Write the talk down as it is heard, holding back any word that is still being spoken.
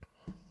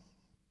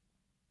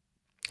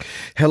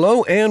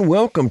Hello and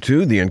welcome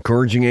to the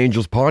Encouraging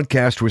Angels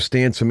podcast with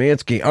Stan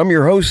Szymanski. I'm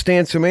your host,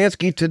 Stan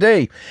Szymanski.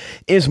 Today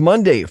is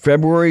Monday,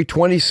 February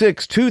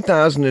 26,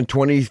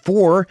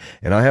 2024,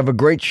 and I have a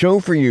great show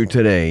for you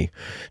today.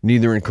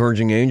 Neither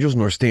Encouraging Angels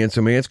nor Stan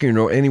Szymanski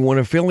nor anyone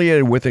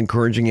affiliated with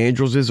Encouraging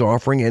Angels is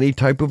offering any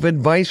type of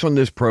advice on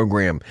this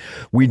program.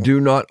 We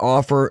do not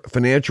offer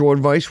financial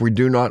advice. We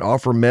do not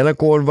offer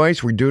medical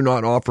advice. We do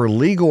not offer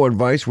legal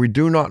advice. We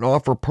do not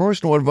offer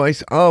personal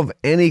advice of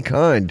any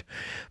kind.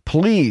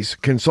 Please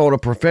consult a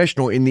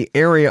professional in the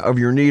area of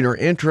your need or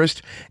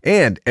interest,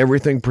 and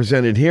everything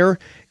presented here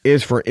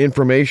is for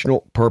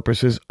informational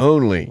purposes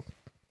only.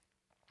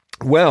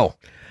 Well,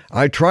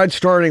 I tried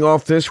starting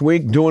off this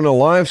week doing a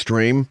live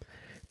stream,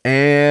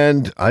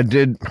 and I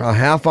did a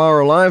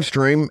half-hour live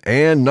stream,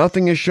 and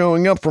nothing is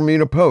showing up for me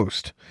to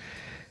post.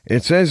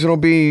 It says it'll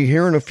be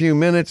here in a few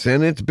minutes,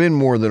 and it's been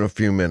more than a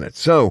few minutes.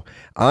 So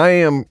I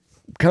am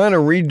kind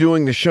of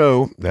redoing the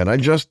show that I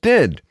just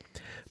did.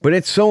 But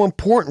it's so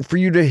important for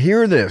you to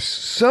hear this.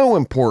 So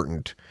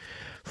important.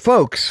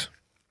 Folks,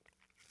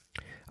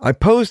 I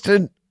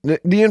posted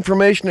the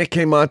information that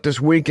came out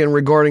this weekend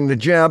regarding the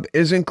jab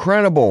is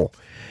incredible.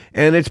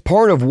 And it's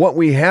part of what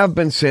we have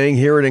been saying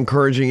here at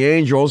Encouraging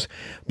Angels,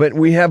 but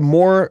we have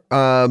more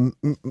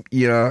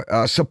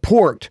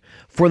support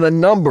for the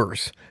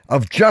numbers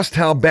of just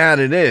how bad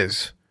it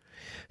is.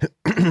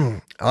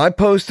 I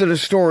posted a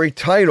story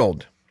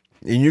titled,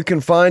 and you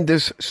can find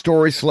this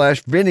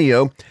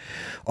story/video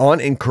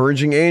on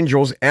Encouraging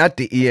Angels at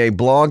the EA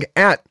blog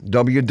at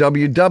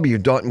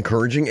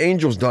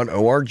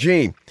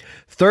www.encouragingangels.org.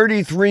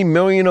 33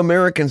 million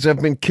Americans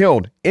have been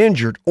killed,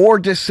 injured, or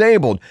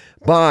disabled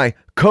by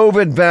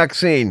COVID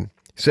vaccine,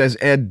 says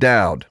Ed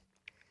Dowd.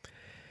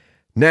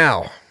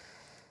 Now,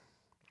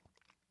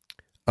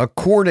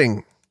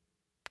 according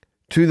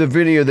to the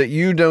video that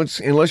you don't,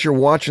 unless you're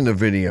watching the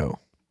video,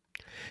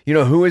 you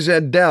know, who is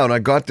Ed Dowd? I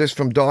got this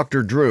from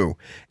Dr. Drew.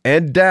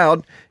 Ed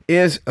Dowd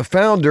is a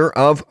founder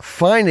of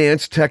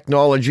Finance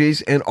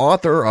Technologies and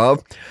author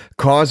of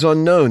Cause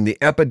Unknown, the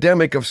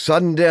Epidemic of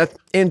Sudden Death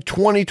in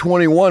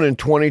 2021 and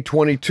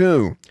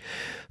 2022.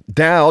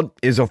 Dowd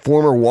is a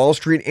former Wall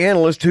Street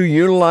analyst who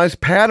utilized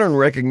pattern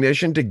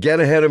recognition to get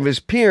ahead of his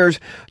peers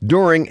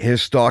during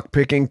his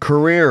stock-picking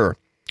career.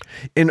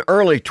 In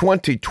early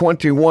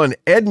 2021,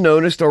 Ed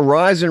noticed a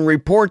rise in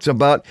reports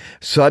about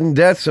sudden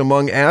deaths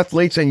among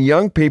athletes and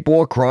young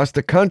people across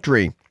the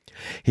country.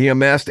 He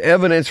amassed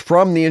evidence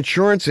from the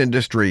insurance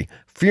industry,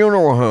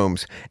 funeral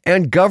homes,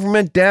 and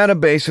government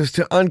databases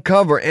to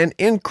uncover an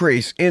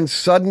increase in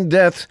sudden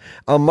deaths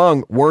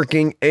among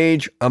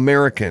working-age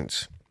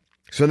Americans.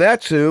 So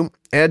that's who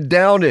Ed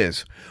Dowd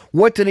is.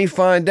 What did he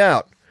find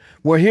out?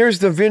 Well, here's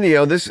the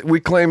video. This,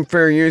 we claim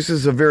fair use. This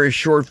is a very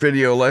short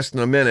video, less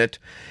than a minute.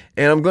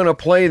 And I'm going to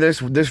play this.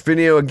 This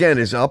video, again,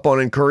 is up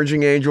on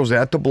Encouraging Angels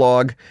at the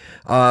blog.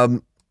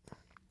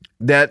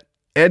 That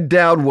Ed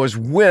Dowd was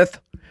with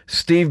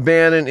Steve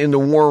Bannon in the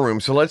war room.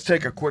 So let's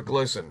take a quick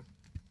listen.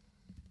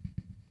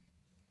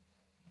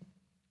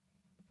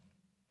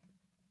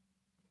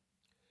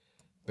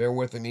 Bear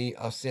with me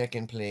a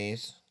second,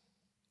 please.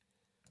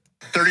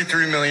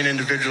 33 million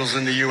individuals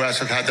in the U.S.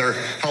 have had their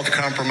health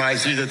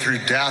compromised either through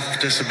death,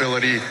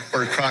 disability,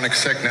 or chronic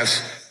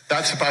sickness.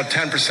 That's about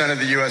 10% of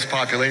the U.S.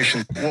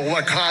 population. Well,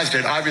 what caused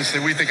it? Obviously,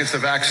 we think it's the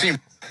vaccine.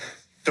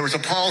 There was a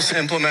policy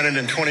implemented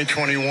in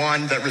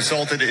 2021 that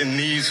resulted in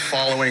these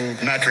following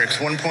metrics: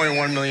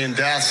 1.1 million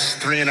deaths,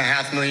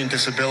 3.5 million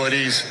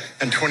disabilities,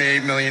 and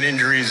 28 million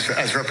injuries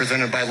as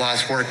represented by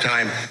lost work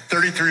time.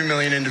 33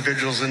 million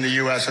individuals in the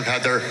U.S. have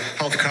had their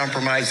health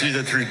compromised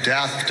either through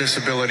death,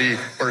 disability,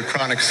 or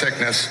chronic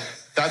sickness.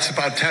 That's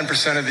about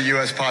 10% of the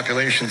U.S.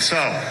 population. So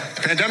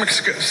the pandemic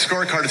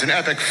scorecard is an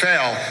epic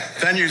fail.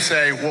 Then you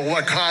say, well,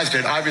 what caused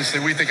it? Obviously,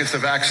 we think it's the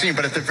vaccine,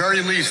 but at the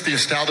very least, the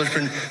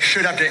establishment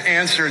should have to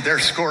answer their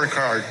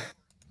scorecard.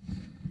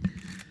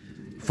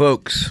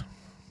 Folks,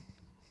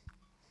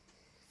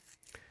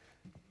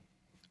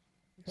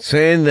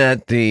 saying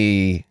that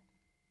the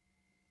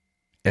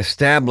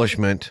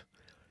establishment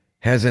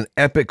has an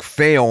epic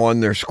fail on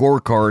their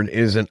scorecard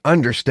is an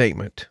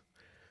understatement.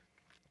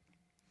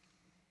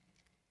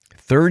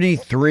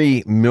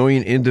 33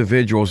 million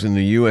individuals in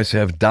the U.S.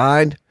 have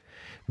died,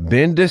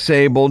 been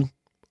disabled,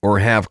 or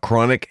have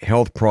chronic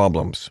health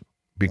problems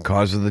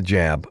because of the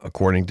jab,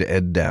 according to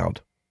Ed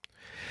Dowd.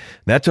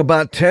 That's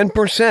about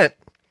 10%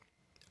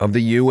 of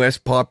the U.S.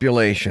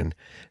 population.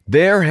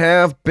 There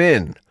have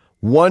been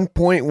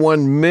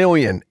 1.1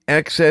 million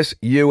excess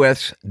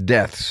U.S.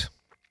 deaths.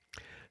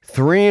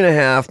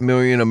 3.5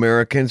 million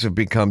Americans have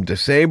become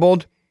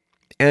disabled,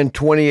 and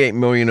 28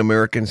 million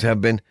Americans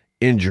have been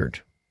injured.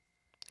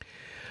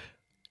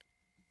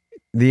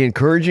 The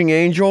Encouraging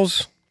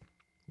Angels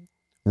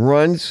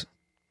runs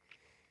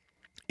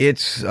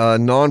its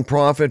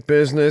nonprofit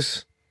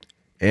business,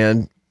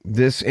 and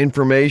this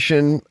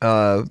information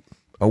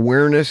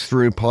awareness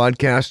through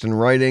podcast and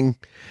writing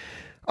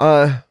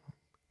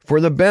for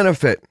the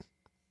benefit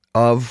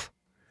of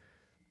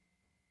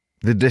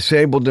the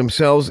disabled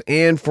themselves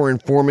and for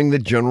informing the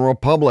general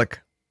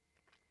public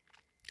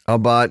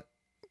about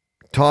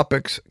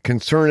topics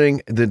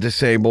concerning the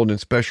disabled and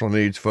special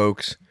needs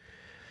folks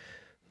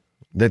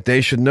that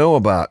they should know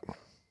about.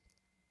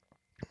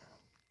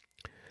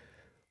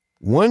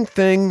 One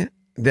thing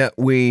that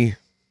we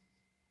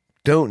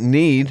don't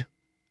need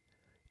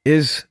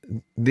is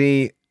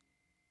the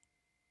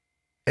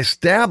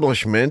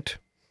establishment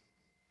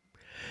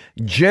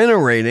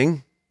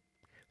generating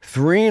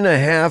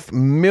 3.5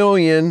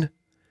 million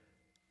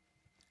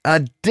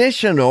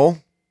additional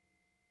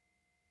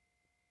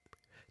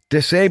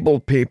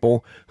disabled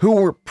people who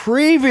were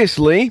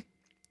previously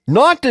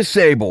not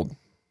disabled,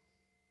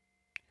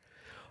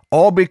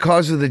 all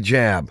because of the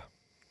jab.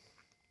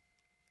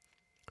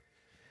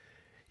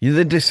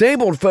 The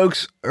disabled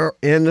folks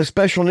and the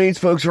special needs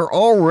folks are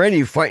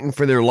already fighting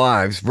for their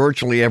lives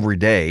virtually every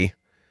day.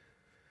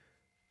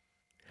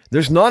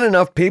 There's not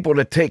enough people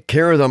to take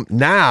care of them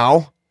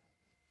now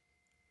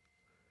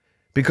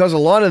because a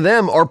lot of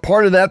them are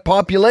part of that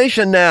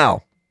population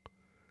now.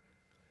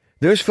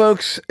 There's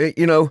folks,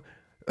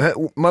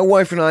 my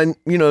wife and I,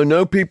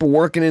 know people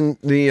working in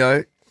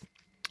the,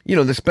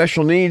 the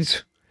special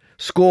needs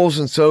schools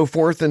and so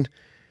forth, and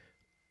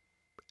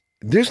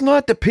there's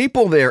not the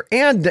people there.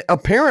 And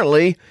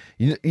apparently,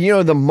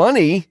 the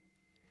money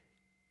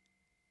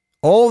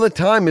all the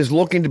time is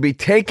looking to be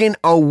taken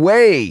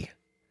away.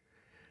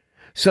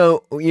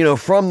 So,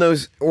 from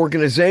those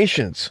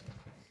organizations.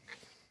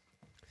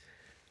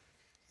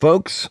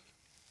 Folks,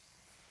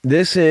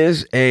 this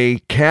is a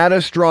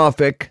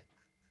catastrophic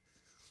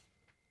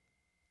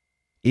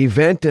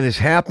event that has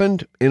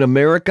happened in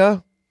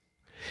America.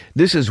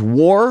 This is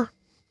war.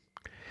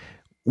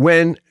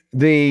 When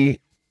the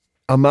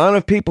amount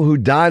of people who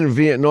died in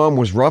Vietnam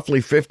was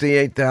roughly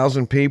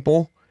 58,000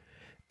 people,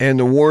 and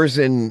the wars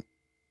in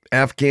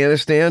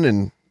Afghanistan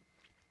and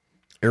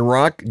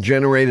Iraq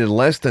generated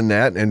less than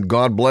that, and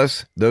God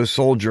bless those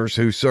soldiers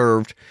who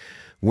served,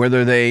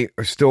 whether they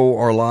still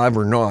are alive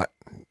or not.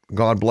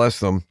 God bless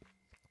them.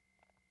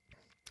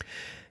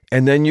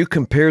 And then you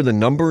compare the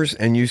numbers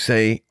and you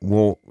say,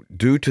 well,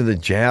 due to the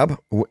jab,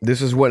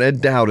 this is what Ed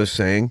Dowd is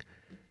saying,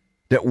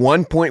 that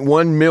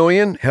 1.1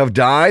 million have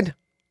died.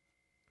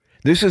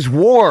 This is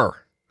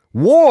war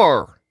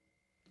that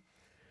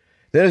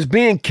is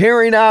being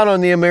carried out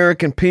on the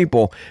American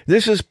people.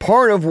 This is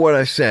part of what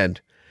I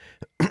said.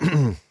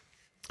 In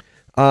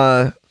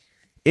the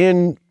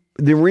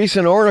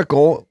recent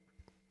article,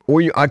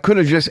 I could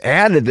have just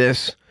added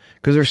this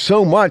because there's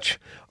so much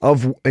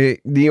of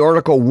the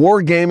article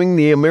Wargaming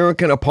the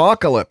American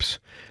Apocalypse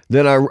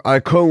that I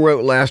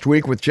co-wrote last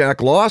week with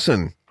Jack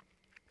Lawson.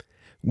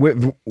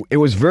 It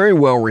was very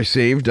well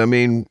received. I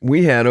mean,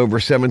 we had over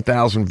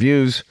 7,000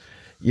 views,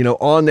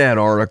 on that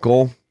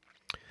article.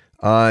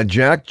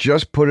 Jack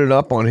just put it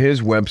up on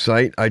his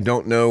website. I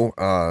don't know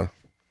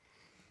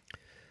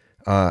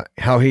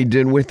how he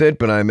did with it,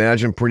 but I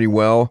imagine pretty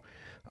well.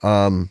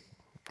 We're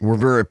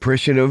very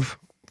appreciative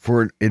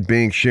for it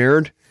being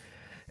shared.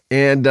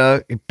 And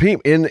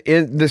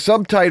in the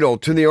subtitle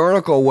to the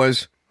article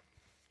was,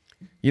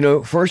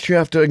 first you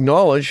have to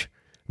acknowledge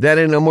that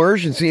an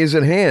emergency is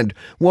at hand.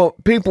 Well,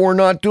 people are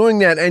not doing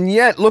that. And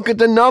yet, look at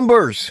the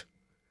numbers.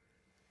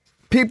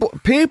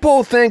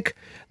 People think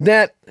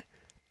that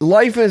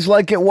life is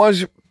like it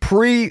was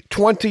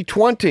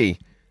pre-2020.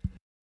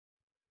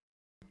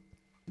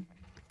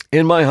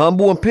 In my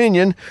humble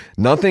opinion,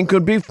 nothing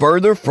could be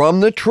further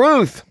from the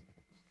truth.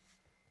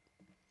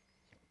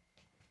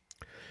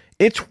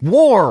 It's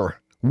war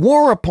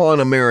upon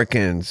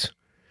Americans.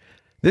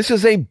 This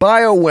is a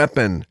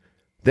bioweapon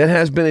that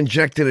has been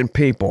injected in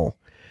people.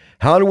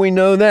 How do we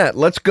know that?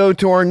 Let's go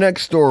to our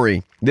next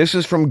story. This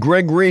is from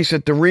Greg Reese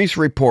at the Reese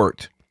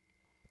Report.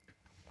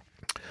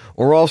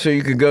 Or also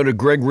you could go to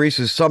Greg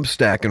Reese's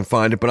Substack and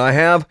find it. But I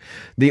have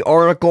the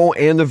article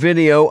and the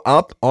video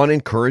up on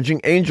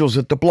Encouraging Angels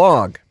at the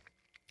blog.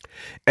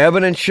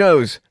 Evidence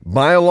shows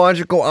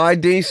biological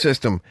ID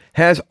system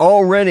has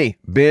already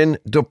been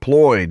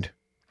deployed.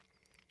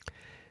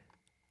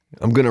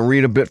 I'm going to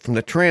read a bit from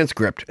the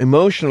transcript.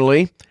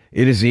 Emotionally,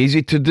 it is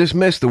easy to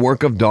dismiss the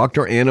work of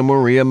Dr. Anna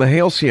Maria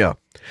Mihalcea,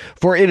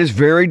 for it is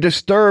very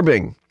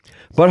disturbing.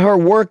 But her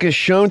work is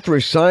shown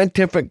through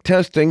scientific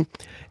testing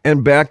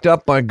and backed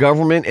up by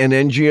government and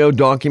NGO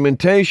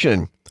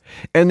documentation.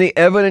 And the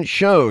evidence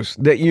shows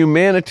that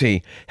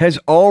humanity has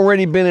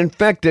already been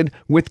infected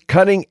with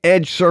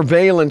cutting-edge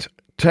surveillance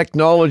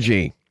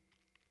technology.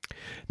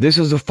 This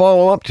is a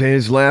follow-up to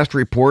his last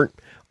report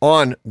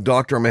on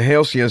Dr.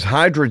 Mihalcea's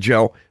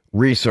hydrogel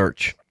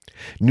research.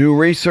 New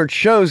research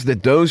shows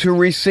that those who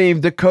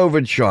receive the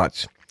COVID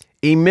shots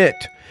emit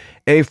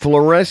a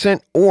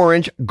fluorescent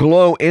orange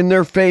glow in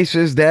their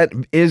faces that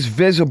is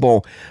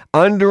visible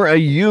under a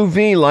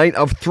UV light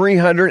of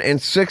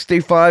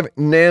 365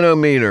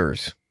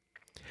 nanometers.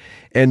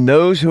 And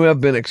those who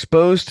have been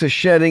exposed to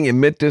shedding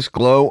emit this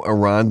glow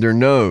around their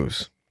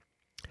nose.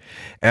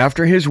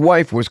 After his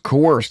wife was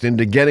coerced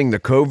into getting the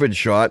COVID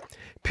shot,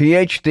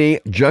 PhD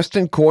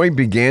Justin Coy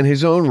began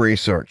his own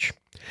research.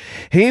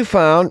 He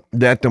found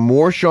that the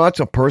more shots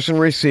a person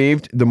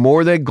received, the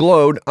more they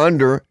glowed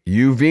under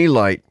UV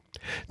light.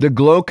 The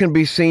glow can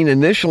be seen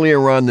initially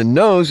around the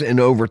nose and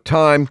over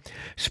time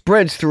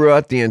spreads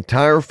throughout the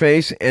entire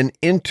face and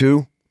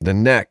into the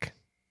neck.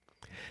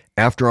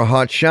 After a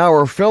hot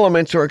shower,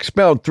 filaments are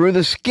expelled through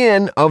the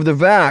skin of the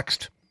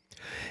vaxxed,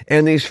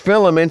 and these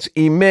filaments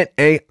emit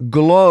a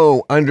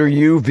glow under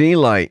UV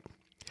light.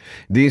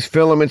 These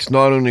filaments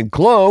not only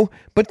glow,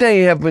 but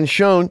they have been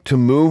shown to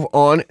move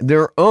on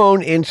their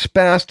own in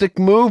spastic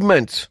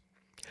movements.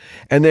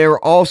 And they are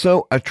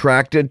also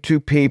attracted to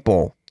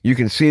people. You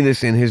can see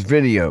this in his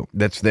video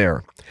that's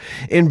there.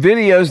 In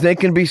videos, they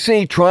can be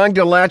seen trying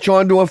to latch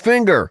onto a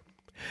finger.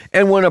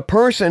 And when a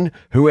person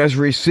who has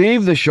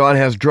received the shot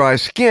has dry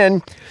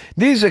skin,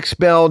 these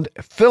expelled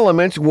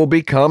filaments will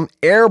become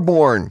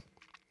airborne.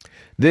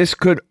 This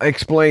could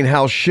explain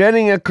how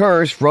shedding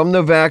occurs from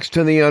the vaxxed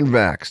to the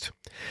unvaxxed.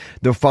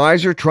 The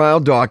Pfizer trial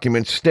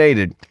document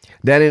stated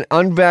that an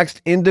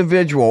unvaxxed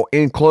individual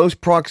in close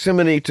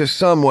proximity to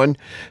someone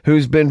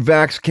who's been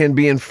vaxxed can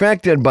be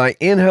infected by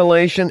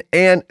inhalation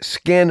and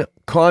skin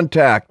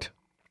contact.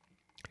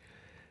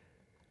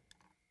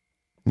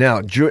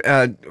 Now,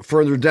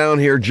 further down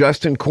here,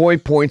 Justin Coy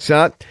points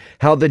out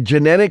how the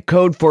genetic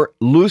code for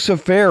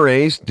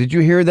luciferase, did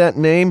you hear that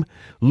name?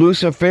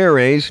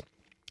 Luciferase,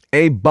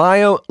 a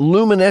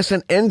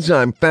bioluminescent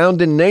enzyme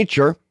found in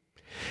nature,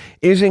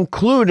 is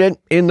included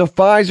in the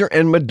Pfizer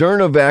and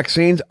Moderna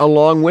vaccines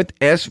along with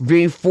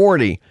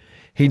SV40.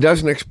 He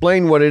doesn't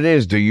explain what it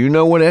is. Do you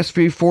know what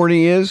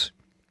SV40 is?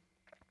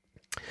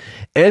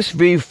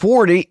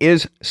 SV40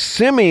 is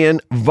simian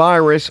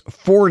virus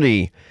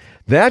 40.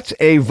 That's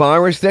a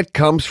virus that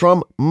comes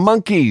from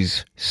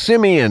monkeys.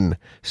 Simian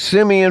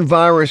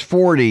virus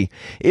 40.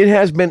 It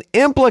has been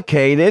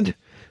implicated,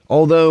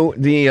 although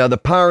the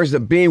powers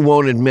that be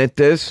won't admit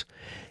this,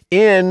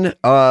 in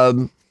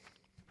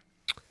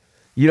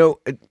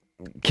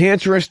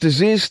cancerous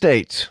disease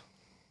states.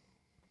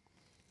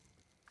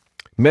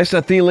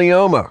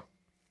 Mesothelioma.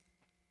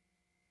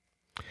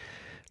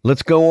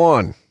 Let's go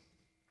on.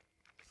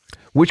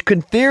 Which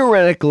could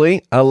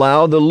theoretically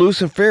allow the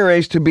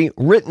luciferase to be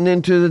written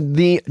into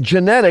the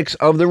genetics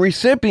of the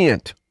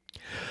recipient.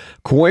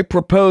 Coy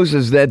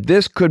proposes that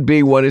this could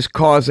be what is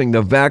causing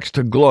the vax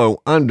to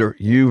glow under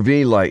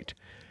UV light.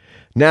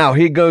 Now,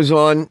 he goes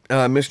on,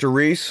 Mr.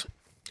 Reese,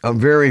 a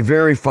very,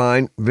 very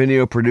fine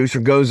video producer,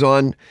 goes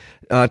on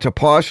to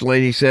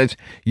postulate, he says,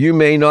 you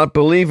may not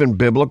believe in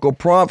biblical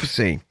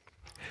prophecy,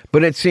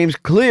 but it seems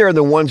clear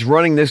the ones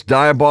running this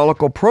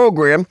diabolical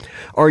program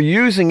are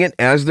using it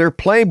as their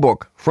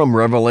playbook from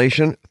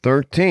Revelation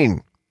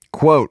 13.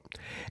 Quote,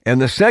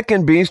 and the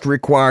second beast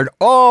required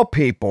all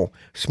people,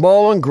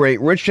 small and great,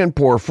 rich and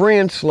poor, free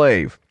and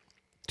slave,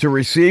 to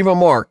receive a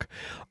mark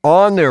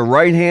on their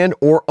right hand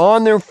or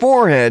on their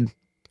forehead,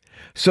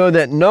 so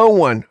that no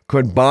one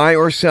could buy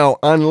or sell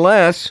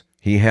unless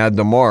he had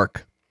the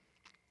mark.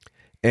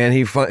 And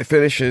he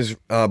finishes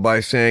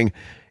by saying,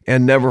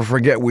 and never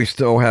forget we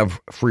still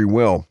have free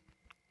will.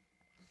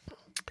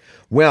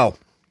 Well,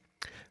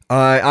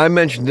 I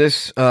mentioned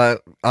this,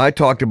 I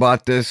talked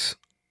about this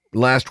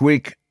last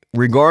week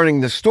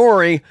regarding the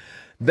story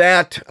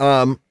that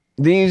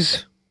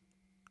these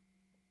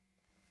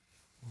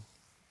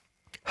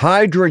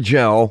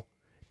hydrogel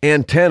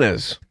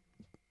antennas,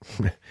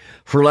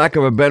 for lack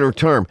of a better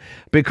term,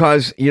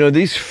 because,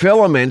 these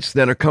filaments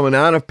that are coming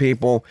out of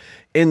people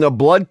in the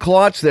blood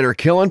clots that are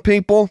killing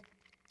people.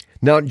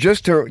 Now,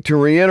 just to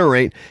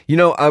reiterate,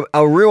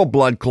 a real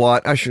blood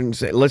clot, I shouldn't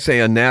say, let's say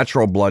a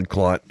natural blood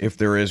clot, if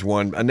there is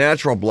one, a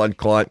natural blood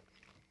clot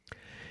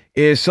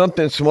is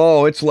something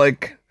small. It's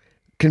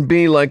can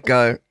be like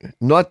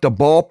not the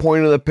ball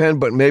point of the pen,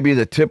 but maybe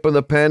the tip of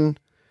the pen.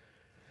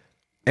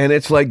 And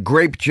it's like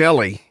grape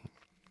jelly.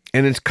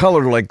 And it's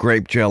colored like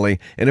grape jelly.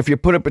 And if you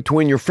put it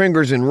between your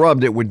fingers and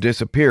rubbed, it would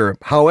disappear.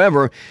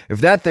 However, if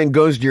that thing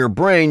goes to your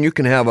brain, you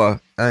can have an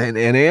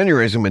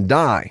aneurysm and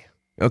die.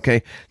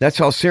 Okay, that's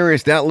how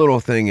serious that little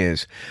thing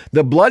is.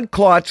 The blood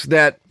clots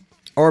that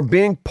are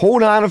being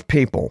pulled out of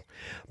people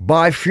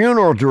by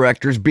funeral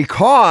directors,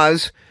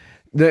 because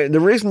the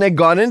reason they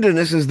got into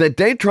this is that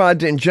they tried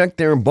to inject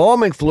their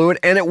embalming fluid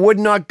and it would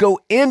not go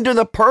into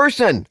the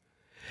person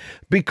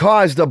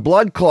because the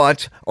blood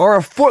clots are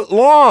a foot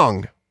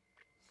long.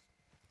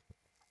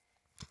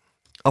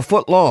 A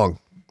foot long.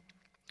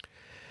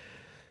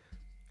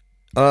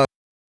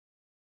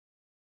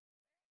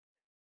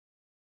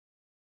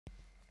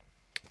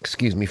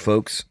 Excuse me,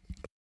 folks.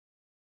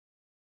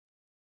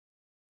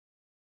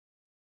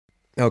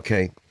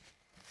 Okay.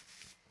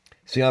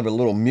 See, I have a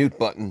little mute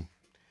button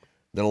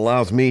that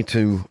allows me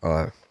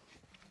to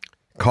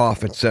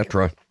cough,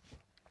 etc.,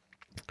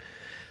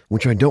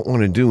 which I don't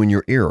want to do in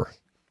your ear.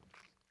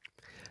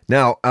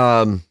 Now,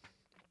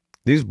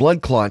 these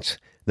blood clots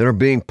that are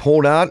being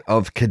pulled out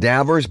of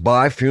cadavers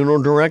by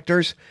funeral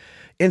directors,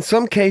 in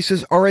some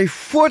cases, are a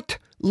foot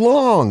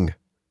long.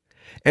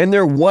 And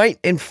they're white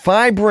and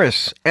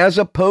fibrous as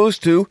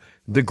opposed to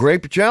the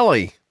grape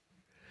jelly.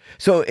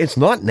 So it's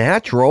not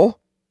natural.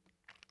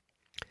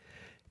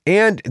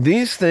 And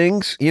these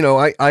things,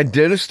 I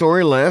did a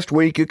story last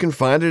week. You can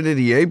find it at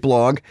EA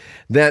blog,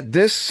 that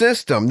this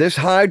system, this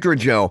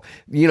hydrogel,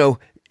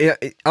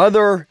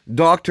 other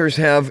doctors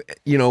have,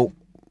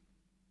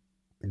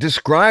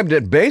 described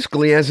it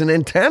basically as an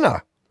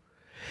antenna.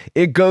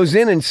 It goes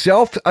in and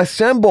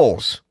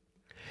self-assembles.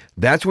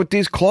 That's what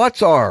these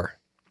clots are.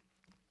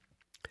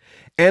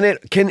 And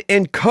it can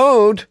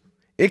encode,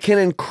 it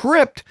can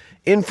encrypt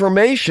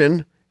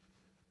information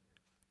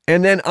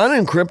and then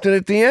unencrypt it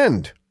at the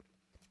end.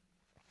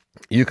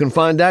 You can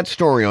find that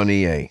story on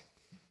EA.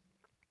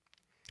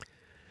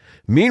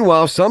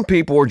 Meanwhile, some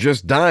people are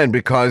just dying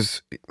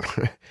because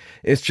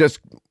it's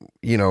just,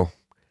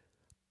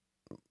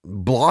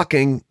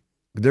 blocking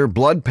their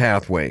blood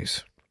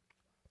pathways.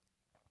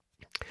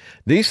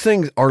 These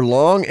things are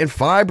long and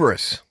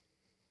fibrous.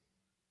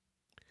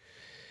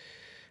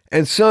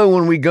 And so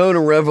when we go to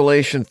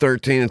Revelation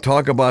 13 and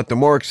talk about the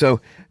mark,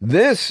 so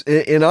this,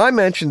 and I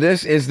mentioned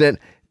this, is that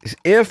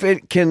if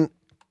it can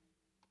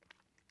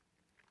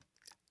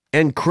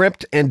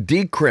encrypt and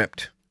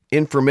decrypt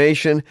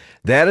information,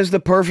 that is the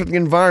perfect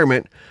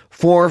environment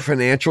for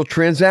financial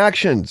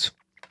transactions.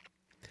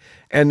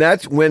 And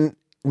that's when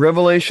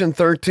Revelation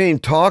 13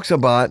 talks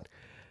about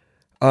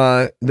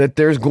that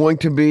there's going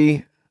to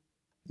be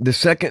the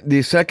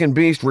second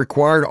beast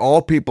required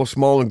all people,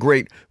 small and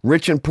great,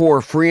 rich and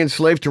poor, free and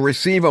slave, to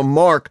receive a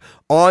mark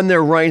on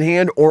their right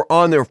hand or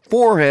on their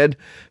forehead,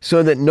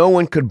 so that no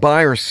one could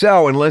buy or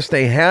sell unless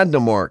they had the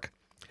mark.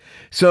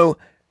 So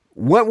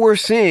what we're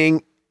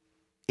seeing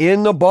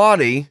in the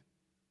body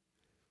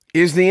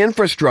is the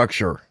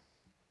infrastructure.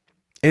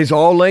 It's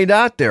all laid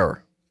out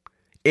there,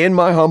 in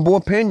my humble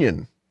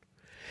opinion,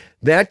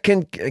 that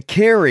can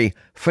carry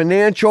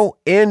financial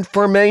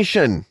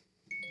information.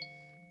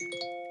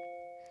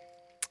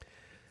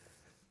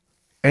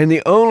 And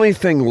the only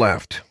thing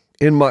left,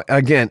 in my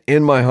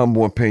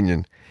humble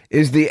opinion,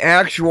 is the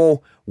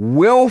actual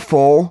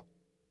willful,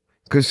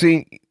 because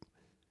see,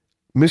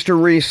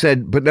 Mr. Reese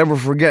said, but never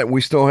forget,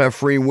 we still have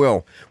free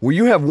will. Well,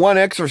 you have one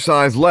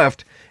exercise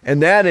left,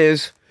 and that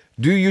is,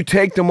 do you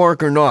take the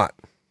mark or not?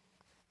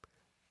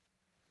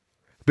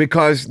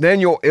 Because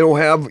then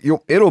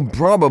it'll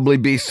probably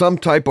be some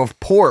type of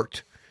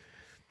port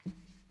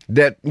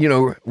that,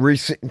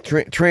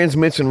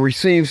 transmits and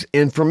receives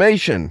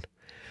information.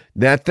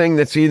 That thing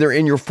that's either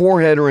in your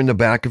forehead or in the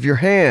back of your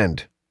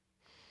hand.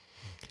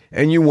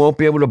 And you won't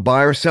be able to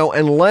buy or sell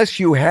unless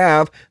you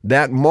have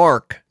that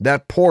mark,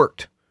 that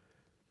port,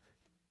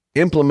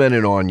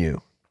 implemented on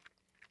you.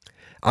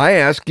 I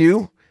ask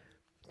you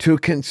to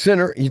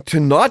consider to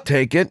not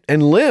take it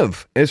and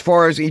live as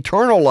far as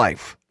eternal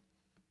life.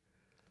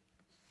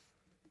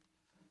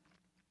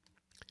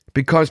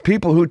 Because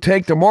people who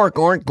take the mark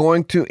aren't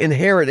going to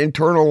inherit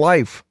eternal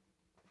life.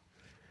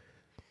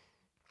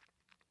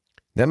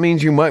 That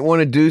means you might want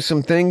to do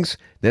some things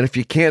that if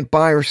you can't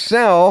buy or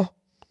sell,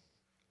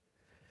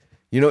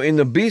 in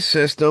the beast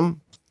system,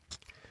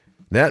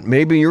 that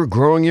maybe you're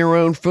growing your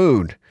own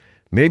food.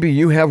 Maybe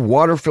you have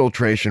water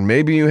filtration.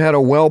 Maybe you had a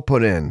well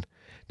put in.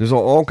 There's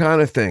all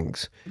kind of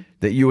things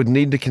that you would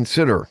need to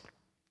consider.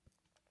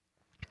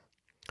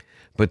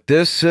 But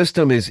this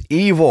system is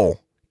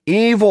evil.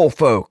 Evil,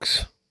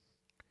 folks.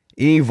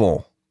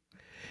 Evil.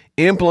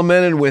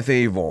 Implemented with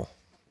evil.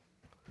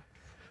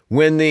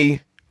 When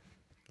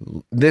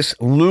this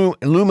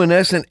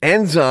luminescent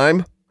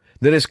enzyme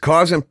that is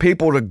causing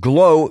people to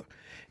glow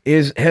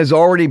has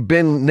already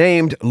been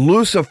named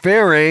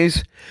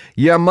luciferase,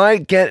 you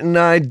might get an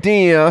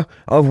idea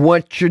of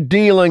what you're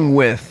dealing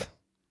with.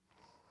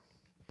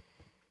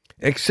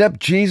 Accept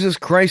Jesus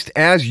Christ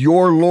as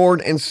your Lord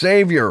and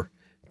Savior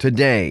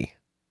today.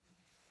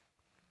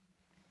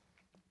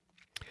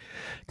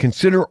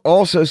 Consider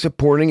also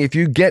supporting, if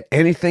you get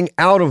anything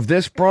out of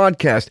this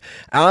broadcast,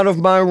 out of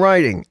my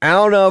writing,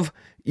 out of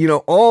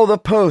all the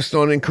posts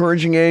on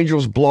Encouraging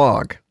Angels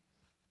blog,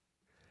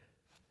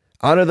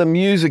 out of the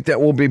music that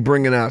we'll be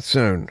bringing out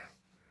soon.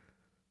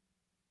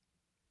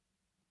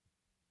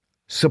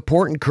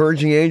 Support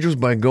Encouraging Angels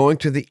by going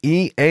to the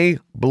EA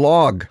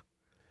blog.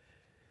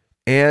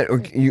 And,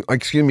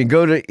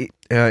 go to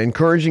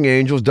Encouraging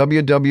Angels,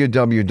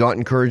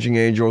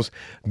 www.encouragingangels.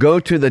 Go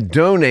to the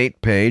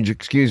donate page,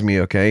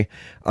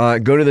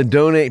 Go to the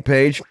donate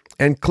page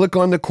and click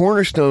on the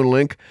Cornerstone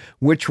link,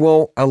 which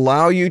will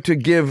allow you to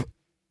give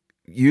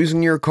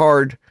using your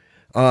card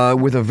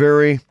with a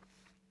very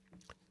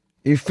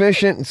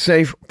efficient and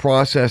safe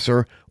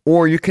processor,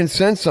 or you can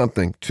send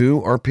something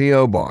to our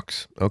P.O.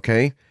 box,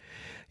 okay?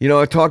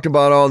 I talked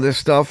about all this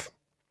stuff,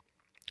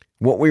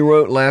 what we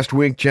wrote last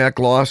week, Jack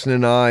Lawson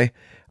and I,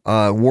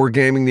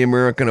 Wargaming the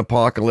American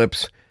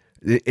Apocalypse.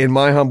 In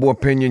my humble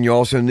opinion, you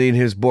also need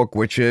his book,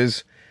 which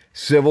is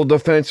Civil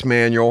Defense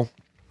Manual.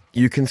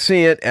 You can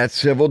see it at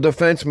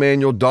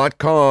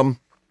civildefensemanual.com.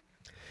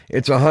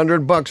 It's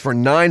 $100 for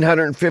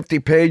 950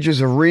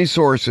 pages of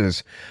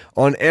resources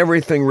on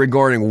everything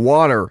regarding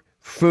water,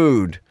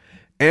 food,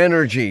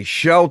 energy,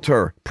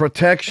 shelter,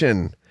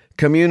 protection,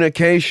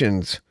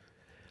 communications,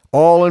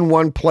 all in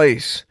one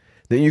place.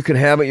 that you can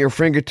have at your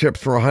fingertips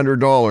for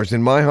 $100.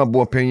 In my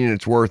humble opinion,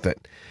 it's worth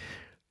it.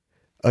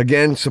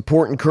 Again,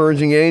 support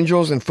Encouraging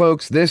Angels. And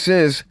folks, this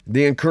is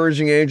the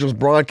Encouraging Angels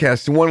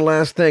broadcast. And one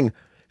last thing,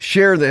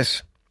 share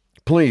this,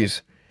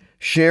 please.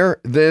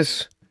 Share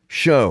this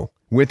show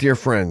with your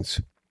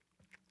friends.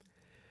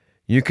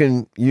 You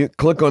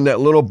click on that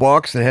little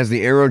box that has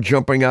the arrow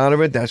jumping out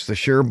of it. That's the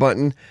share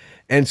button.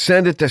 And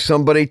send it to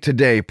somebody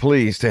today,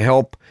 please, to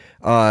help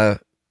curb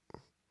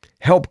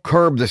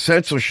the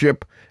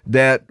censorship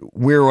that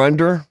we're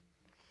under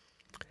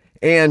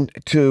and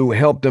to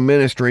help the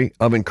ministry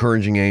of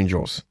Encouraging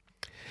Angels.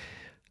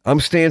 I'm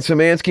Stan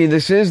Szymanski.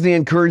 This is the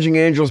Encouraging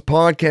Angels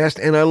podcast,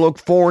 and I look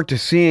forward to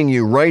seeing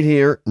you right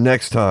here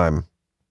next time.